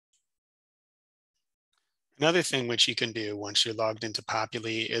Another thing which you can do once you're logged into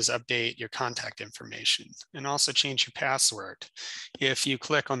Populi is update your contact information and also change your password. If you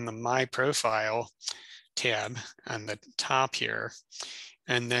click on the My Profile tab on the top here,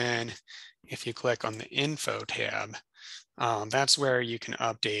 and then if you click on the Info tab, that's where you can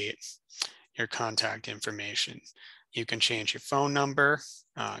update your contact information. You can change your phone number,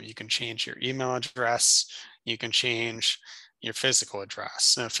 you can change your email address, you can change your physical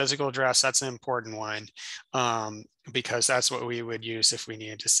address. Physical address, that's an important one because that's what we would use if we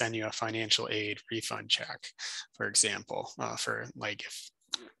needed to send you a financial aid refund check, for example, for like if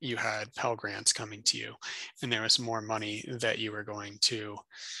you had Pell Grants coming to you and there was more money that you were going to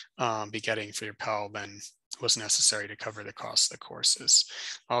be getting for your Pell than was necessary to cover the cost of the courses.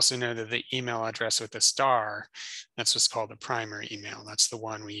 Also know that the email address with the star, that's what's called the primary email. That's the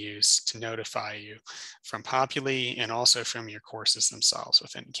one we use to notify you from Populi and also from your courses themselves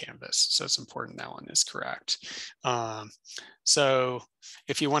within Canvas. So it's important that one is correct. So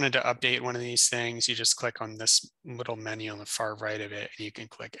if you wanted to update one of these things, you just click on this little menu on the far right of it, and you can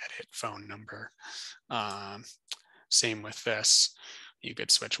click edit phone number. Same with this. You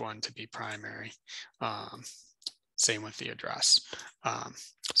could switch one to be primary. Same with the address.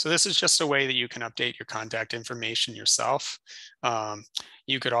 So this is just a way that you can update your contact information yourself.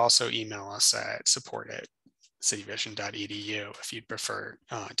 You could also email us at support@cityvision.edu if you'd prefer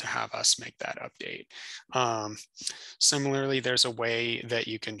to have us make that update. Similarly, there's a way that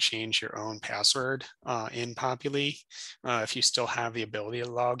you can change your own password in Populi. If you still have the ability to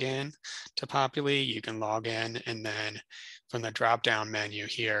log in to Populi, you can log in, and then from the drop-down menu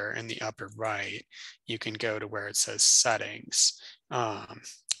here in the upper right, you can go to where it says settings.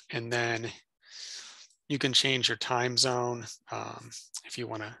 And then you can change your time zone if you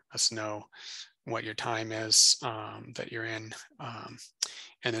want us know what your time is that you're in. And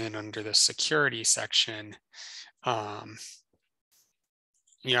then under the security section, you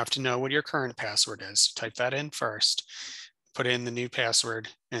have to know what your current password is. Type that in first, put in the new password,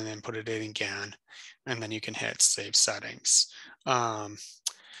 and then put it in again. And then you can hit save settings.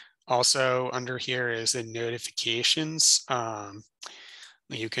 Also under here is the notifications.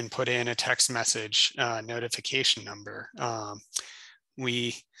 You can put in a text message notification number.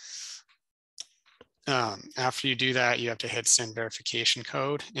 After you do that, you have to hit send verification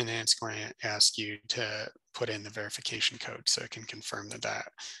code, and then it's going to ask you to put in the verification code so it can confirm that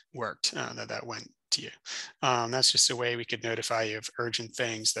that worked, that went to you. That's just a way we could notify you of urgent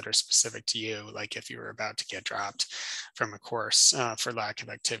things that are specific to you, like if you were about to get dropped from a course for lack of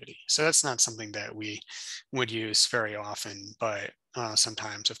activity. So that's not something that we would use very often, but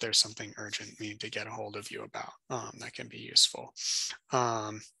sometimes if there's something urgent we need to get a hold of you about, that can be useful.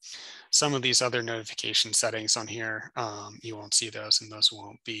 Some of these other notification settings on here, you won't see those, and those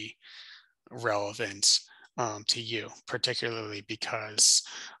won't be relevant to you, particularly because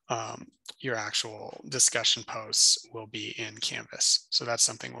your actual discussion posts will be in Canvas. So that's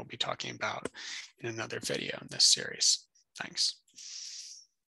something we'll be talking about in another video in this series. Thanks.